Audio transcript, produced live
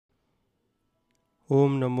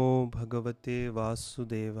Om Namo Bhagavate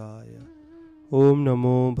Vasudevaya. Om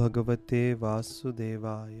Namo Bhagavate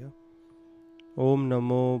Vasudevaya. Om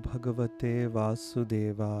Namo Bhagavate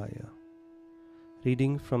Vasudevaya.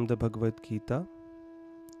 Reading from the Bhagavad Gita,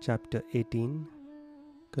 Chapter 18,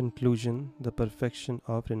 Conclusion, the Perfection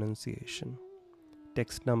of Renunciation.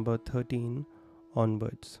 Text number 13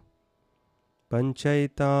 onwards.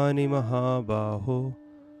 Panchaitani Mahabaho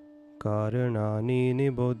Karanani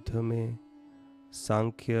Niboddhame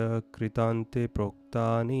Sankhya Kritante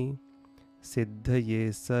Proktani Siddhaye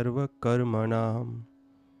Sarva Karmanam.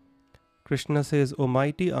 Krishna says, O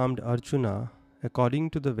mighty armed Arjuna, according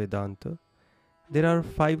to the Vedanta, there are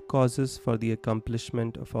 5 causes for the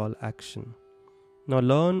accomplishment of all action. Now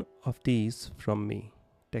learn of these from me.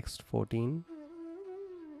 Text 14.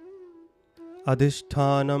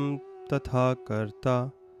 Adhishthanam tatha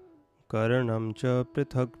karta karanam cha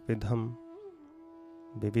prithak vidham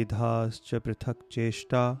vividhas cha prithak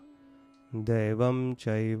cheshta devam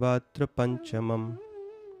chaivatra panchamam.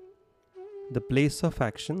 The place of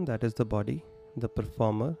action, that is the body, the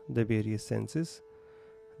performer, the various senses,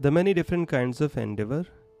 the many different kinds of endeavor,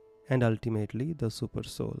 and ultimately the super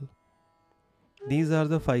soul. These are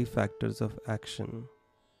the 5 factors of action.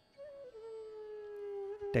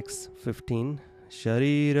 Text 15.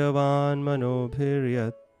 Shariravan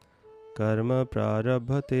manobhiryat karma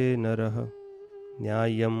prarabhate narah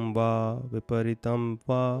nyayam va viparitam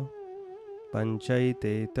va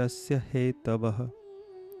panchaite tasya hetavah.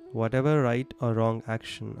 Whatever right or wrong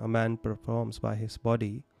action a man performs by his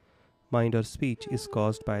body, mind or speech is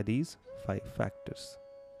caused by these 5 factors.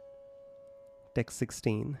 Text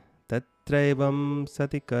 16. Tatraivam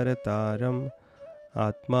sati karataram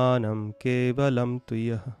atmanam kevalam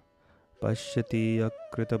tuyah pashyati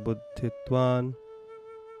akrita buddhitvan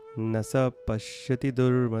nasa pashyati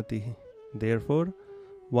durmati. Therefore,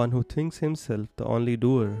 one who thinks himself the only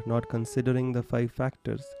doer, not considering the 5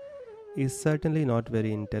 factors, is certainly not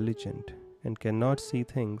very intelligent and cannot see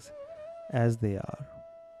things as they are.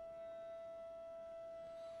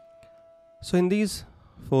 So in these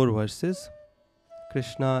 4 verses,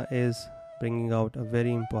 Krishna is bringing out a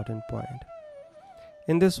very important point.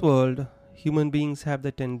 In this world, human beings have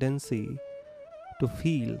the tendency to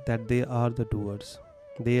feel that they are the doers.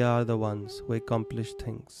 They are the ones who accomplish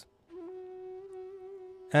things.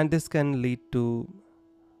 And this can lead to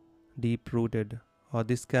deep-rooted, or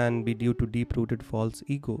this can be due to deep-rooted false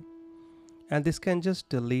ego. And this can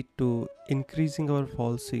just lead to increasing our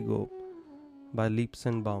false ego by leaps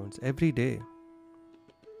and bounds every day.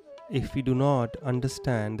 If we do not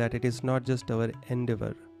understand that it is not just our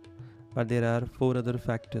endeavor, but there are 4 other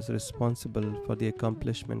factors responsible for the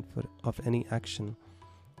accomplishment of any action,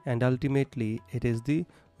 and ultimately it is the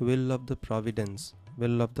will of the providence,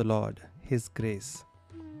 will of the Lord, His grace.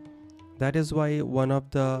 That is why one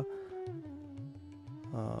of the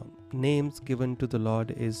names given to the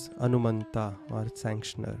Lord is Anumanta, or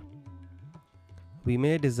sanctioner. We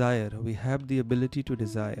may desire, we have the ability to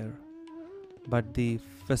desire, but the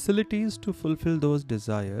facilities to fulfill those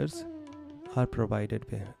desires are provided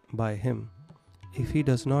by Him. If He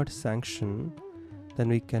does not sanction, then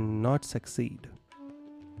we cannot succeed.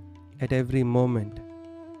 At every moment,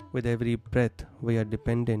 with every breath, we are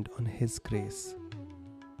dependent on His grace.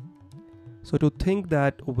 So to think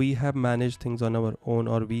that we have managed things on our own,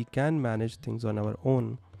 or we can manage things on our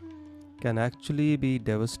own, can actually be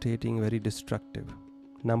devastating, very destructive.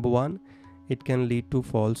 Number 1, it can lead to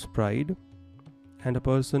false pride, and a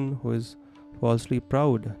person who is falsely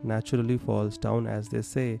proud naturally falls down. As they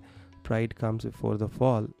say, pride comes before the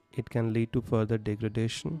fall. It can lead to further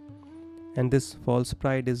degradation, and this false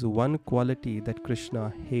pride is one quality that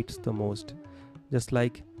Krishna hates the most, just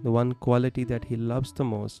like the one quality that He loves the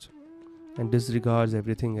most and disregards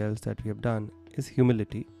everything else that we have done is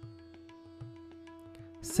humility.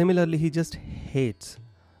 Similarly, He just hates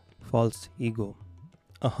false ego,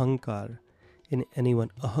 ahankar in anyone.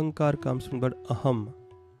 Ahankar comes from the word aham,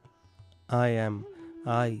 I am,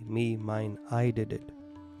 I, me, mine, I did it.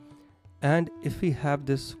 And if we have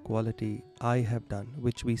this quality, I have done,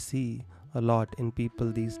 which we see a lot in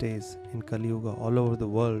people these days in Kali Yuga all over the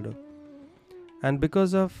world, and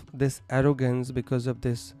because of this arrogance, because of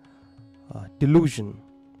this delusion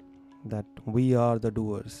that we are the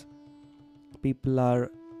doers, people are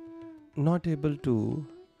not able to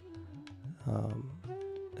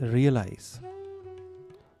realize,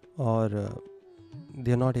 or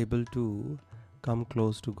they are not able to come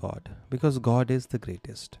close to God, because God is the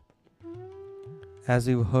greatest. As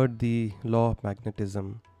you've heard the law of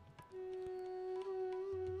magnetism,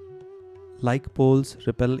 like poles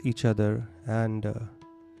repel each other and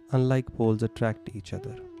unlike poles attract each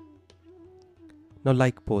other. Now,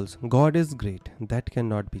 like poles, God is great, that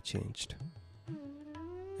cannot be changed.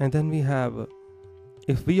 And then we have,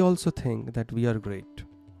 if we also think that we are great,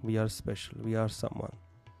 we are special, we are someone,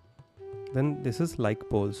 then this is like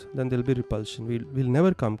poles, then there will be repulsion. We'll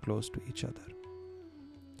never come close to each other.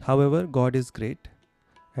 However, God is great,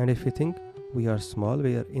 and if we think we are small,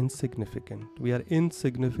 we are insignificant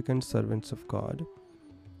servants of God,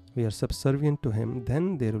 we are subservient to Him,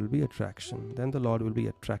 then there will be attraction. Then the Lord will be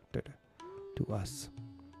attracted to us.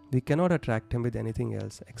 We cannot attract Him with anything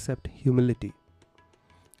else except humility.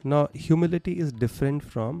 Now, humility is different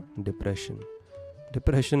from depression.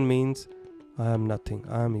 Depression means I am nothing,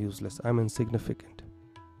 I am useless, I am insignificant.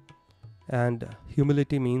 And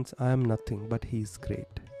humility means I am nothing, but He is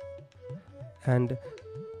great. And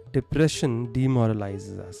depression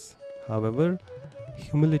demoralizes us. However,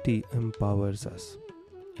 humility empowers us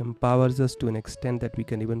to an extent that we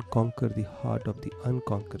can even conquer the heart of the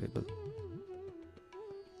unconquerable.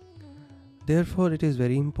 Therefore, it is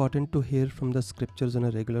very important to hear from the scriptures on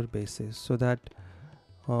a regular basis, so that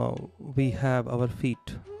we have our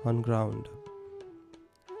feet on ground.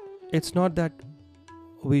 It's not that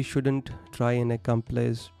we shouldn't try and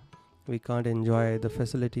accomplish, we can't enjoy the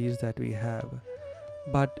facilities that we have,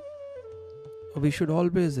 but we should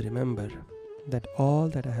always remember that all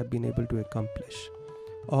that I have been able to accomplish,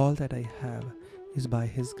 all that I have, is by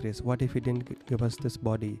His grace. What if He didn't give us this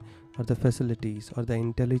body, or the facilities, or the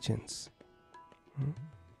intelligence?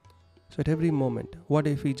 So at every moment, what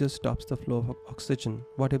if He just stops the flow of oxygen?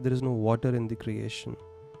 What if there is no water in the creation?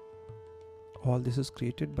 All this is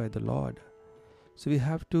created by the Lord. So we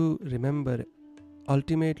have to remember,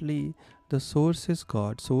 ultimately the source is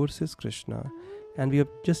God, source is Krishna, and we have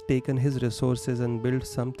just taken His resources and built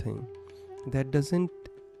something. That doesn't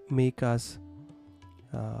make us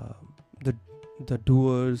the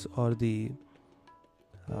doers or the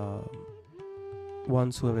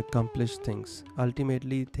ones who have accomplished things.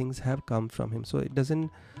 Ultimately, things have come from Him. So it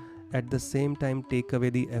doesn't at the same time take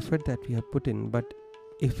away the effort that we have put in. But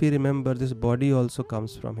if we remember, this body also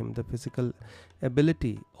comes from Him, the physical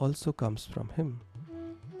ability also comes from Him,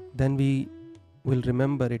 then we will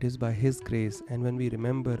remember it is by His grace. And when we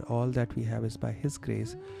remember all that we have is by His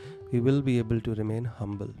grace, we will be able to remain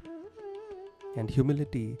humble. And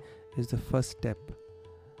humility is the first step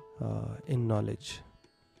in knowledge.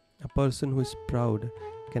 A person who is proud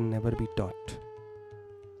can never be taught,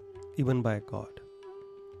 even by God.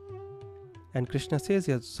 And Krishna says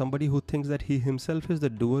here, somebody who thinks that he himself is the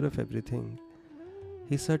doer of everything,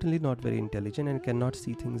 he's certainly not very intelligent and cannot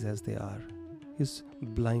see things as they are. He's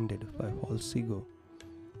blinded by false ego.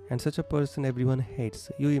 And such a person everyone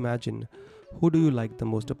hates. You imagine, who do you like the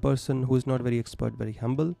most? A person who is not very expert, very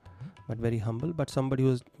humble, but somebody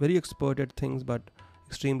who is very expert at things but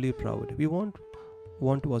extremely proud. We won't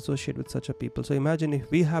want to associate with such a people. So imagine if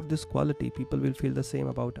we have this quality, people will feel the same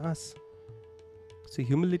about us. So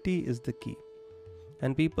humility is the key.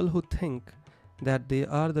 And people who think that they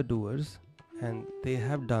are the doers and they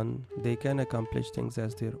have done, they can accomplish things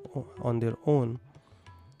as on their own.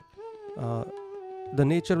 The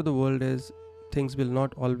nature of the world is things will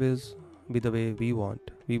not always be the way we want.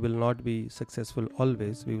 We will not be successful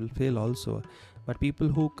always. We will fail also. But people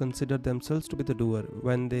who consider themselves to be the doer,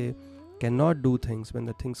 when they cannot do things, when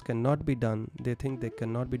the things cannot be done, they think they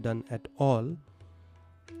cannot be done at all,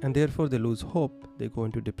 and therefore they lose hope. They go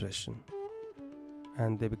into depression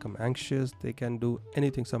and they become anxious. They can do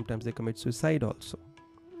anything. Sometimes they commit suicide also.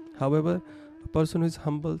 However, a person who is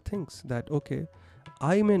humble thinks that, okay,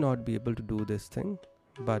 I may not be able to do this thing,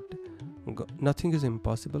 but nothing is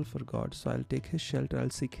impossible for God. So I'll take His shelter,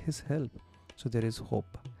 I'll seek His help. So there is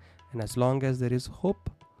hope. And as long as there is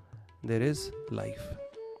hope, there is life.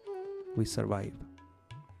 We survive.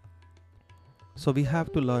 So we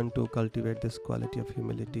have to learn to cultivate this quality of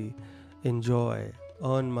humility, enjoy,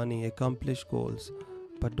 earn money, accomplish goals,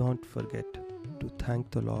 but don't forget to thank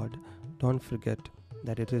the Lord. Don't forget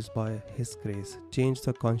that it is by His grace. Change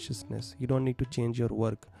the consciousness. You don't need to change your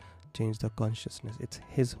work. Change the consciousness. It's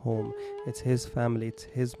His home. It's His family. It's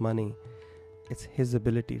His money. It's His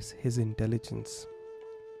abilities, His intelligence,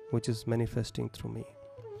 which is manifesting through me.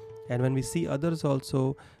 And when we see others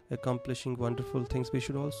also accomplishing wonderful things, we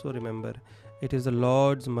should also remember it is the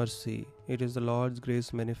Lord's mercy, it is the Lord's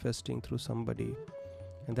grace manifesting through somebody,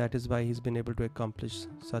 and that is why He's been able to accomplish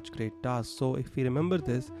such great tasks. So if we remember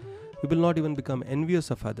this, we will not even become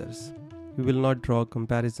envious of others. We will not draw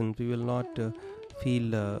comparisons. We will not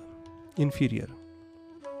feel inferior.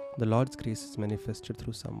 The Lord's grace is manifested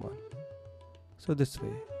through someone. So this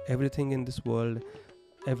way, everything in this world,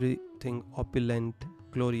 everything opulent,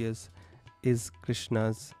 glorious, is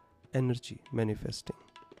Krishna's energy manifesting.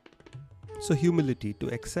 So humility, to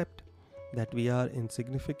accept that we are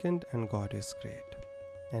insignificant and God is great.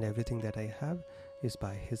 And everything that I have is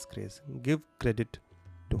by His grace. Give credit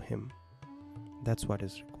to Him. That's what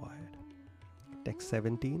is required. Text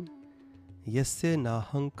 17. Yasya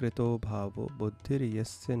nahang krito bhavo buddhir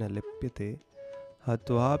yasya na lipyate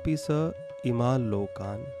hatvapi sa ima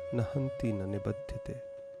lokan nahanti na nibaddhite.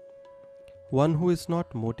 One who is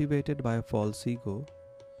not motivated by a false ego,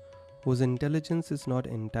 whose intelligence is not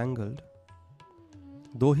entangled,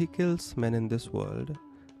 though he kills men in this world,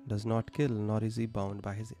 does not kill, nor is he bound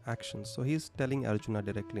by his actions. So he is telling Arjuna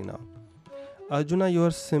directly now, Arjuna, you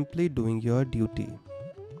are simply doing your duty.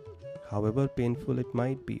 However painful it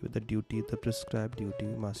might be, the duty, the prescribed duty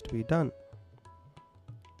must be done.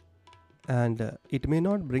 And it may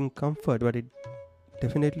not bring comfort, but it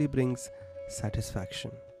definitely brings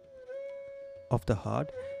satisfaction of the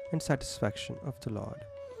heart and satisfaction of the Lord.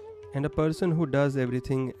 And a person who does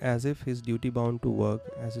everything as if his duty bound to work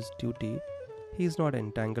as his duty, he is not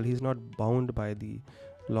entangled, he is not bound by the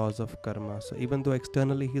laws of karma. So even though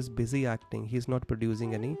externally he is busy acting, he is not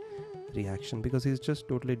producing any reaction because he is just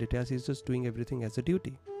totally detached, he is just doing everything as a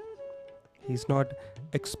duty. He is not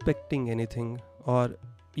expecting anything, or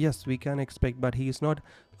yes, we can expect, but he is not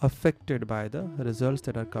affected by the results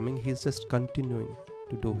that are coming. He is just continuing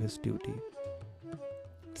to do his duty.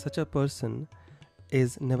 Such a person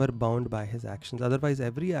is never bound by his actions. Otherwise,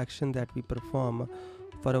 every action that we perform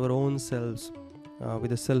for our own selves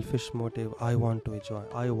with a selfish motive, I want to enjoy,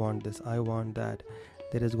 I want this, I want that,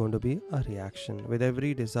 there is going to be a reaction. With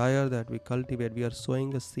every desire that we cultivate, we are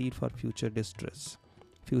sowing a seed for future distress,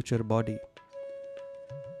 future body,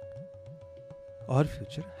 or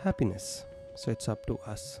future happiness. So it's up to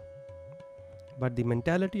us. But the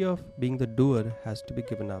mentality of being the doer has to be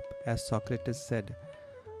given up. As Socrates said,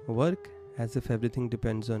 work as if everything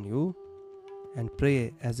depends on you, and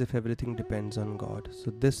pray as if everything depends on God. So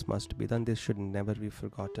this must be done. This should never be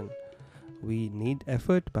forgotten. We need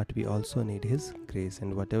effort, but we also need His grace,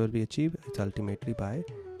 and whatever we achieve, it's ultimately by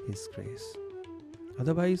His grace.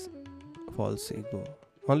 Otherwise, false ego.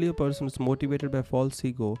 Only a person who's motivated by false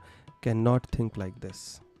ego cannot think like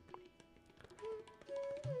this.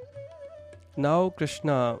 Now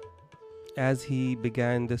Krishna, as he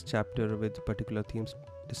began this chapter with particular themes,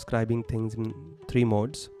 describing things in three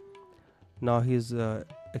modes, now he is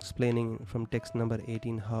explaining from text number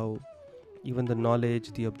 18 how even the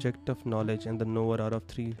knowledge, the object of knowledge, and the knower are of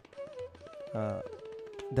three,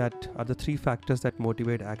 that are the three factors that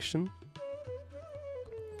motivate action.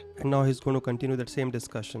 And now he's going to continue that same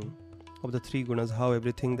discussion of the three gunas, how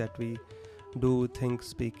everything that we do, think,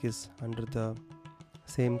 speak is under the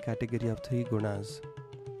same category of three gunas,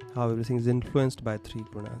 how everything is influenced by three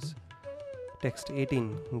gunas. Text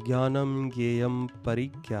 18. Jnanam gyeyam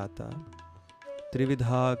parigyata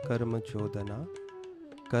trividha karma chodana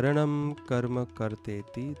karanam karma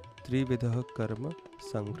karteti trividha karma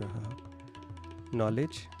sangraha.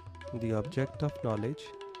 Knowledge, the object of knowledge,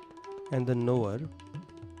 and the knower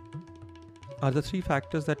are the three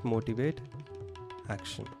factors that motivate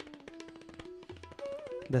action.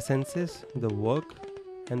 The senses, the work,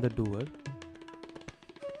 and the doer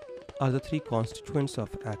are the three constituents of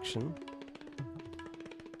action.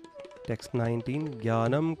 Text 19.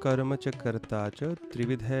 Jnanam karma cha karta cha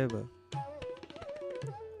trividheva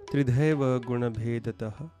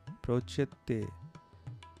gunabhedatah prochette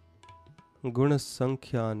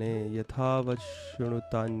gunasankhyane yathavat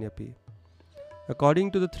shrunutanyapi.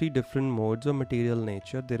 According to the three different modes of material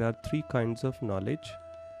nature, there are three kinds of knowledge,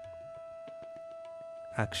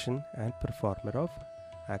 action, and performer of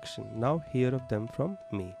action. Now hear of them from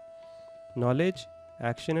me. Knowledge,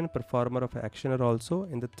 action, and performer of action are also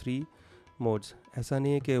in the three modes. ऐसा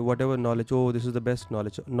नहीं है कि whatever knowledge, oh this is the best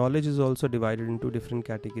knowledge. Knowledge is also divided into different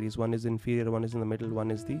categories. One is inferior, one is in the middle,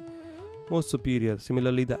 one is the most superior.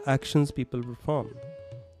 Similarly, the actions people perform,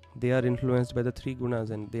 they are influenced by the three gunas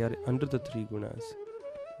and they are under the three gunas.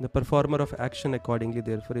 The performer of action accordingly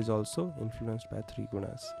therefore is also influenced by three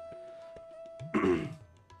gunas.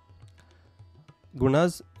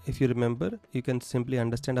 Gunas, if you remember, you can simply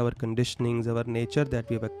understand our conditionings, our nature that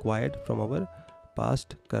we have acquired from our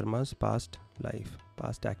past karmas, past life,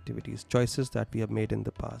 past activities, choices that we have made in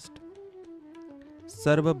the past.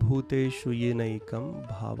 Sarva bhuteshu yenaikam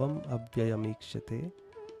bhavam avyayamikshate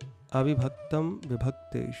avibhaktam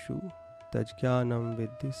vibhakteshu tajjnanam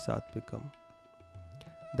vidhi satvikam.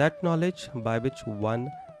 That knowledge by which one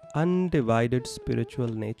undivided spiritual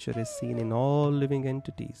nature is seen in all living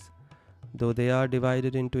entities, though they are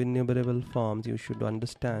divided into innumerable forms, you should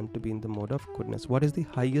understand to be in the mode of goodness. What is the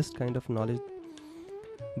highest kind of knowledge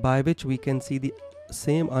by which we can see the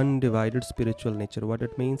same undivided spiritual nature. What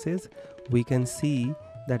it means is we can see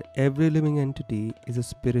that every living entity is a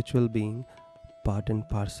spiritual being, part and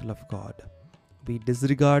parcel of God. We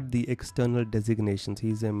disregard the external designations.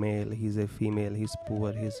 He's a male, he's a female, he's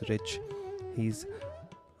poor, he's rich, he's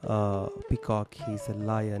a peacock, he's a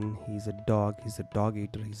lion, he's a dog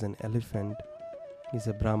eater, he's an elephant, he's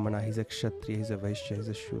a brahmana, he's a kshatriya, he's a vaishya, he's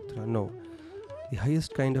a shudra. No. The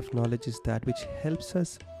highest kind of knowledge is that which helps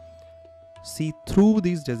us see through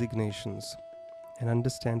these designations and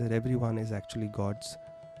understand that everyone is actually God's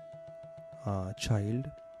child,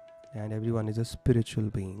 and everyone is a spiritual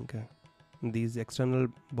being. These external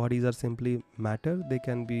bodies are simply matter, they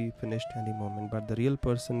can be finished any moment, but the real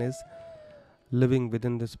person is living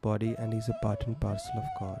within this body and is a part and parcel of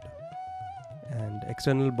God. And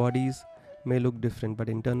external bodies may look different, but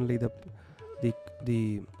internally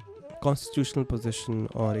the constitutional position,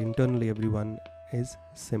 or internally everyone is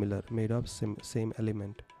similar, made of same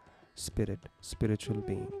element, spirit, spiritual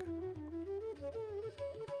being.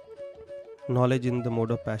 Knowledge in the mode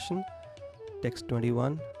of passion. Text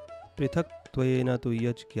 21. Prithak tvayena tu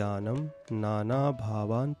yaj jnanam nana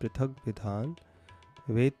bhavan prithak vidhan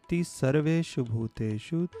vetti sarveshu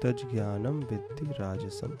bhuteshu taj jnanam viddhi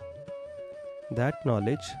rajasam. That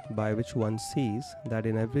knowledge by which one sees that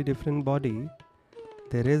in every different body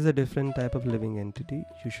there is a different type of living entity,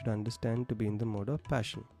 you should understand to be in the mode of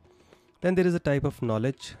passion. Then there is a type of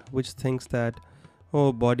knowledge which thinks that,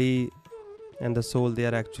 oh, body and the soul, they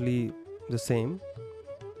are actually the same,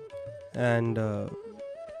 and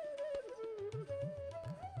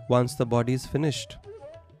once the body is finished,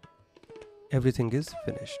 everything is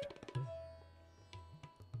finished,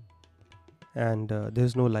 and there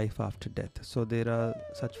is no life after death. So there are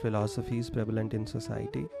such philosophies prevalent in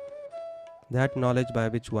society. That knowledge by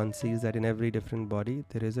which one sees that in every different body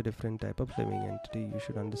there is a different type of living entity, you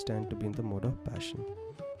should understand to be in the mode of passion.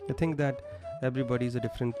 I think that everybody is a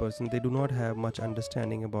different person. They do not have much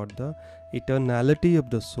understanding about the eternality of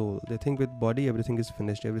the soul. They think with body everything is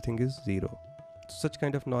finished, everything is zero. Such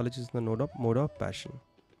kind of knowledge is the mode of passion.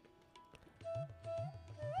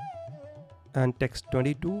 And text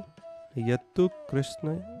 22. Yattu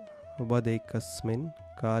Krishna vadekasmin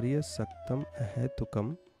karya saktam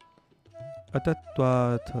ahetukam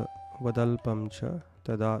atatvatha vadalpam cha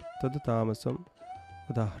tadatamasam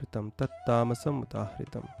udahritam tattamasam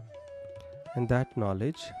udahritam. And that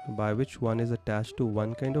knowledge by which one is attached to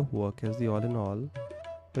one kind of work as the all in all,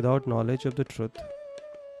 without knowledge of the truth,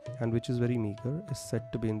 and which is very meager, is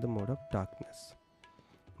said to be in the mode of darkness.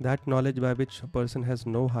 That knowledge by which a person has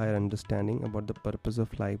no higher understanding about the purpose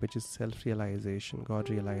of life, which is self-realization,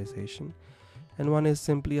 God-realization, and one is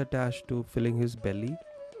simply attached to filling his belly,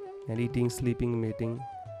 and eating, sleeping, mating,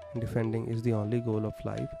 and defending is the only goal of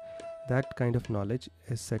life. That kind of knowledge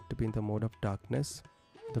is said to be in the mode of darkness,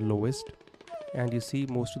 the lowest, and you see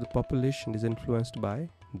most of the population is influenced by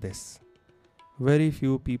this. Very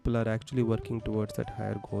few people are actually working towards that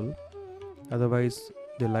higher goal. Otherwise,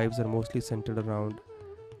 their lives are mostly centered around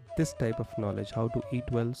this type of knowledge, how to eat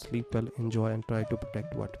well, sleep well, enjoy, and try to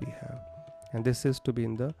protect what we have. And this is to be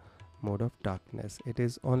in the mode of darkness. It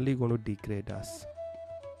is only going to degrade us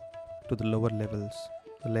to the lower levels,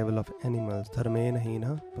 the level of animals. Dharmena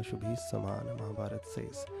hina pashubhi samana, Mahabharata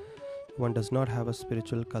says. One does not have a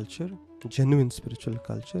spiritual culture, genuine spiritual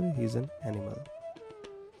culture, he is an animal.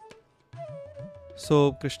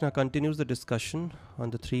 So Krishna continues the discussion on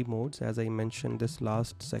the three modes. As I mentioned, this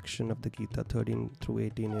last section of the Gita 13 through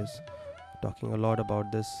 18 is talking a lot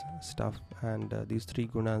about this stuff, and these three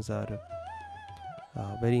gunas are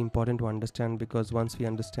very important to understand, because once we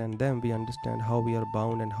understand them, we understand how we are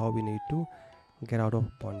bound and how we need to get out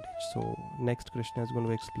of bondage. So next Krishna is going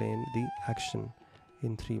to explain the action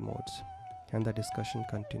in three modes, and the discussion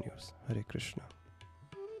continues. Hare Krishna.